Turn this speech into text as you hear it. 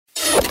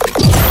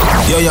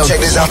Yo, check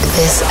this out.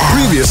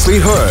 Previously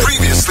heard.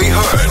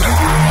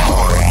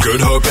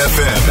 Good Hope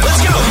FM.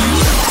 Let's go.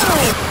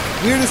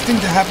 Weirdest thing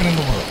to happen in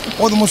the world,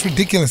 or the most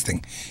ridiculous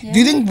thing. Yeah. Do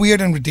you think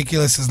weird and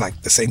ridiculous is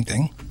like the same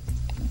thing?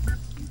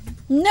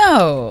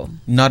 No.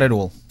 Not at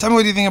all. Tell me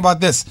what you think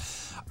about this.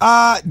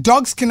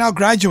 Dogs can now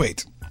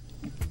graduate.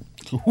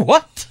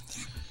 What?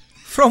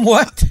 From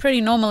what?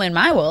 Pretty normal in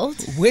my world.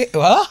 Wait,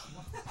 what?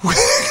 Wait.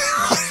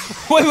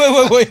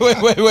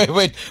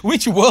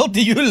 Which world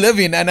do you live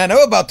in? And I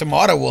know about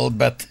tomorrow world,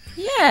 but...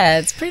 Yeah,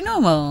 it's pretty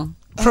normal.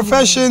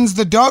 Professions,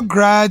 the dog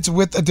grads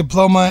with a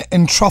diploma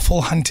in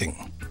truffle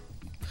hunting.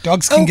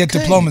 Dogs can get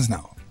diplomas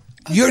now.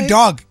 Okay. Your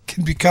dog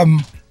can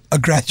become a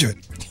graduate.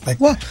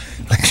 Like what?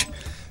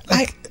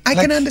 I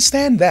can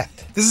understand that.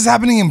 This is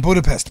happening in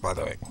Budapest, by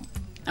the way.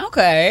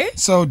 Okay.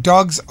 So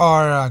dogs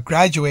are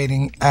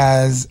graduating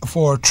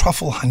for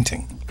truffle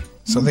hunting.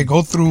 So they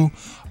go through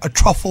a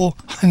truffle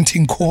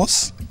hunting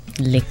course.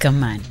 Lekker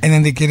man. And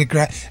then they get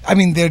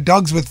they're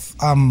dogs with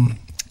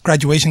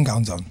graduation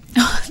gowns on.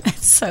 Oh,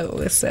 that's so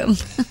awesome.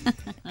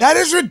 That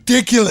is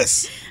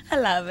ridiculous. I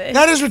love it.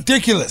 That is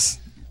ridiculous.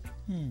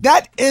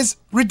 That is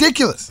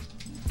ridiculous.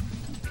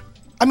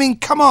 I mean,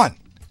 come on.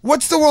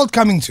 What's the world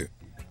coming to?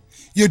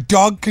 Your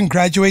dog can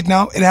graduate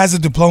now. It has a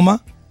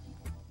diploma.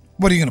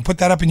 What, are you going to put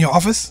that up in your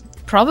office?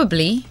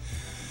 Probably.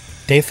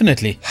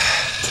 Definitely.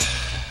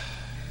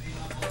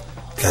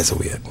 You guys are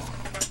weird.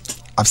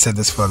 I've said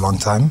this for a long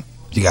time.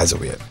 You guys are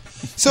weird.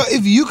 So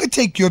if you could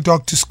take your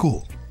dog to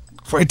school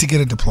for it to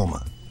get a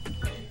diploma,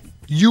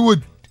 you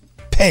would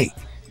pay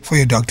for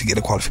your dog to get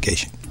a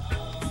qualification.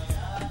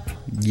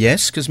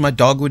 Yes, because my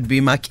dog would be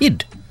my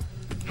kid.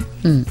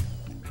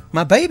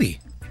 My baby.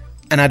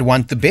 And I'd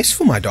want the best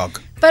for my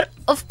dog. But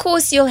of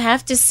course you'll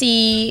have to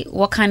see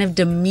what kind of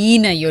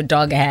demeanor your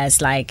dog has.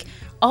 Like,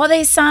 are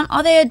they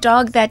a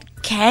dog that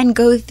can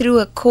go through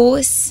a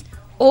course?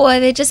 Or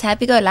are they just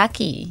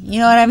happy-go-lucky? You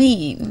know what I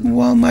mean?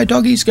 Well, my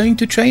doggy's going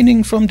to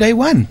training from day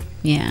one.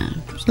 Yeah.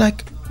 It's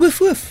like,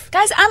 woof, woof.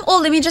 Guys,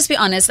 let me just be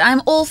honest,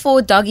 I'm all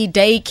for doggy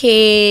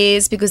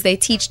daycares because they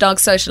teach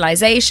dogs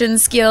socialization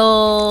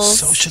skills.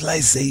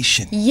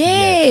 Socialization?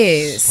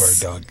 Yes.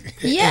 For a dog.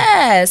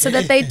 Yeah, so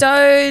that they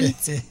don't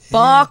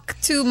bark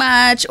too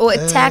much or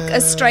attack a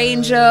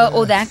stranger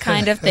or that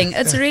kind of thing.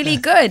 It's really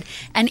good.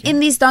 And in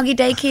these doggy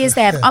daycares,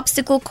 they have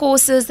obstacle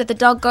courses that the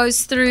dog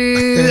goes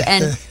through,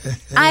 and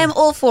I am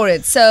all for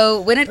it.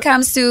 So when it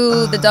comes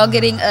to the dog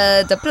getting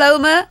a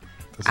diploma,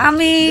 I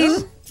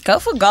mean, go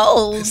for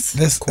goals.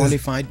 This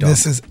qualified dog.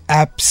 This is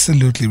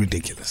absolutely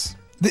ridiculous.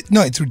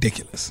 No, it's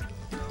ridiculous.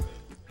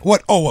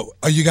 What? Oh,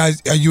 are you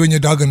and your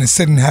dog going to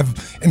sit and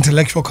have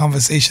intellectual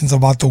conversations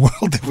about the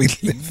world that we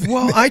live in?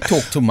 Well, I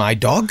talk to my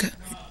dog,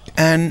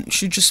 and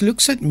she just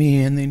looks at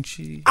me, and then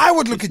she... I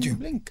would look at you.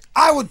 Blink.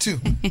 I would too.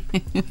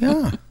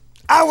 Yeah.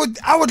 I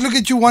would look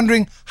at you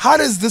wondering, how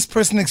does this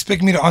person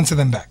expect me to answer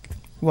them back?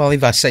 Well,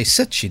 if I say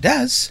sit, she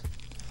does.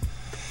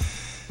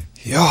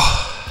 Yo.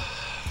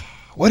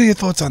 What are your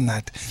thoughts on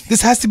that?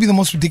 This has to be the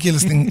most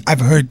ridiculous thing I've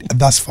heard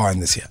thus far in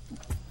this year.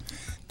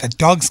 That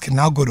dogs can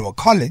now go to a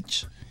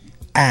college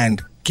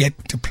and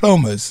get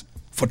diplomas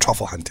for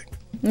truffle hunting.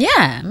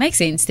 Yeah, makes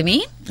sense to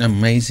me.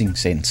 Amazing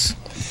sense.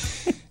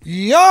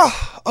 Yeah,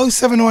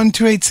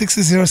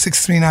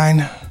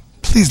 071-286-0639.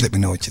 Please let me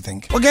know what you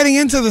think. We're getting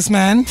into this,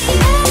 man.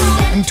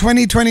 In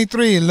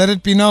 2023, let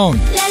it be known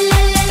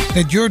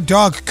that your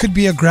dog could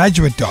be a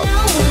graduate dog.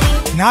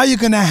 Now you're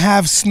going to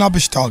have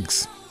snobbish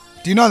dogs.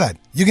 Do you know that?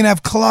 You're going to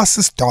have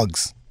classist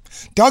dogs.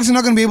 Dogs are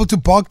not going to be able to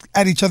bark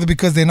at each other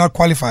because they're not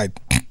qualified.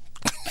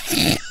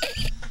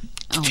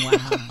 Oh, wow.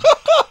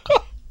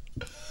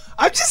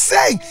 I'm just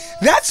saying,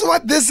 that's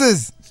what this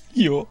is.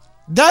 Yo.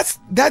 That's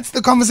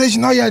the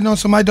conversation. Oh, yeah, no,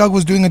 so my dog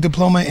was doing a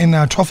diploma in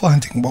truffle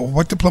hunting. Well,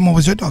 what diploma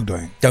was your dog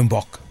doing? Don't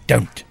bark.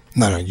 Don't.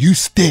 No, you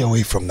stay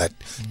away from that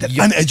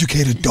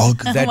uneducated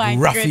dog. That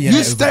ruffian.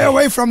 You stay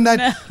away from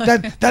that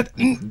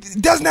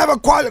doesn't have a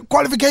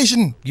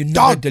qualification. You're not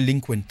dog. a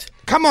delinquent.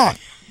 Come on.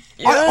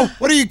 Yeah.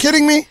 What are you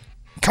kidding me?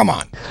 Come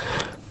on.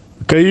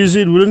 Okay, you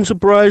see, it wouldn't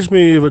surprise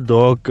me if a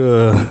dog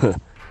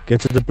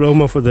gets a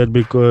diploma for that,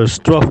 because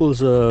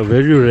truffles are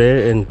very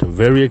rare and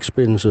very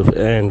expensive,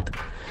 and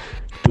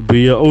to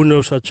be a owner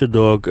of such a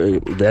dog,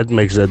 that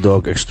makes that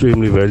dog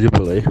extremely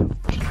valuable, eh?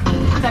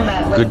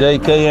 Good day,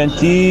 KN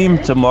team.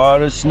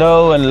 Tomorrow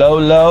Snow and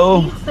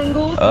Lolo.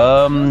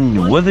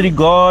 With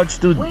regards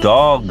to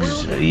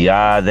dogs,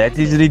 yeah, that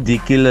is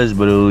ridiculous,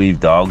 bro. If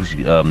dogs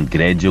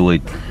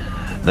graduate,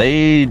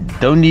 they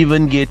don't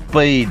even get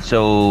paid.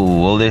 So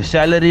will their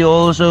salary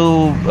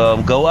also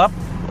go up,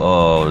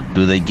 or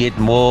do they get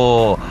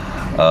more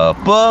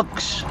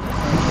perks?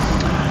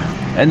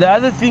 And the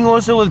other thing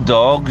also with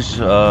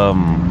dogs,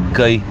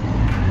 okay.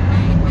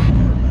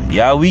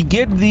 Yeah, we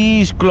get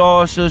these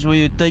classes where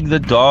you take the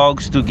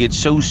dogs to get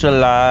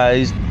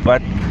socialized,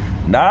 but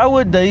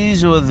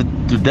nowadays, with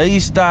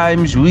today's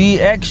times, we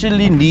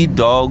actually need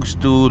dogs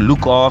to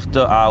look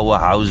after our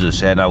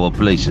houses and our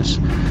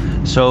places.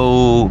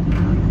 So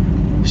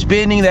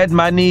spending that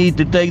money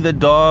to take the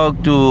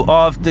dog to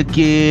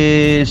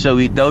aftercare so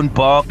he don't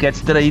bark at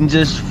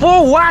strangers.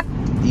 For what?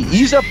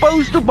 He's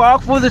supposed to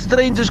bark for the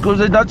strangers because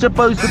they're not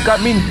supposed to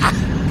come in.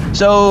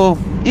 So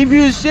if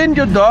you send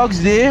your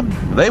dogs there,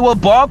 they will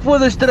bark for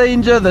the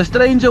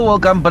stranger will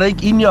come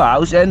break in your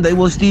house and they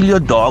will steal your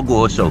dog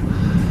also.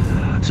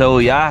 So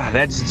yeah,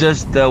 that's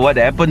just what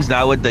happens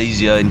nowadays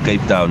here in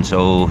Cape Town.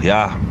 So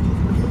yeah,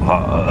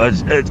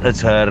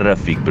 it's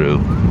horrific, bro.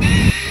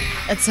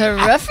 It's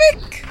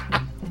horrific.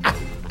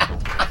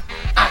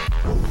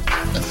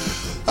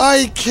 Oh,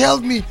 he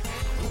killed me.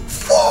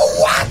 For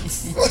what?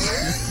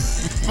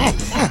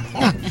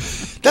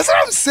 That's what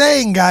I'm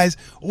saying, guys.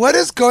 What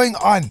is going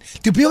on?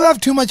 Do people have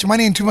too much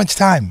money and too much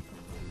time?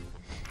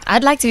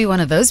 I'd like to be one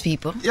of those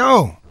people.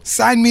 Yo,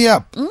 sign me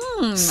up.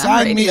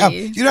 Sign me up.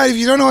 You know, if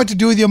you don't know what to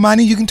do with your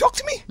money, you can talk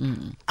to me.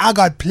 I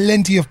got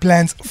plenty of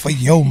plans for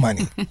your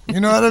money. You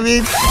know what I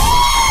mean?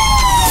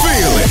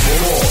 Feel it.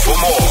 For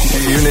more,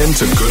 tune in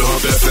to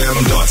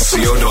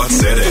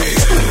goodhopefm.co.za.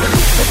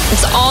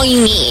 It's all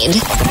you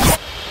need.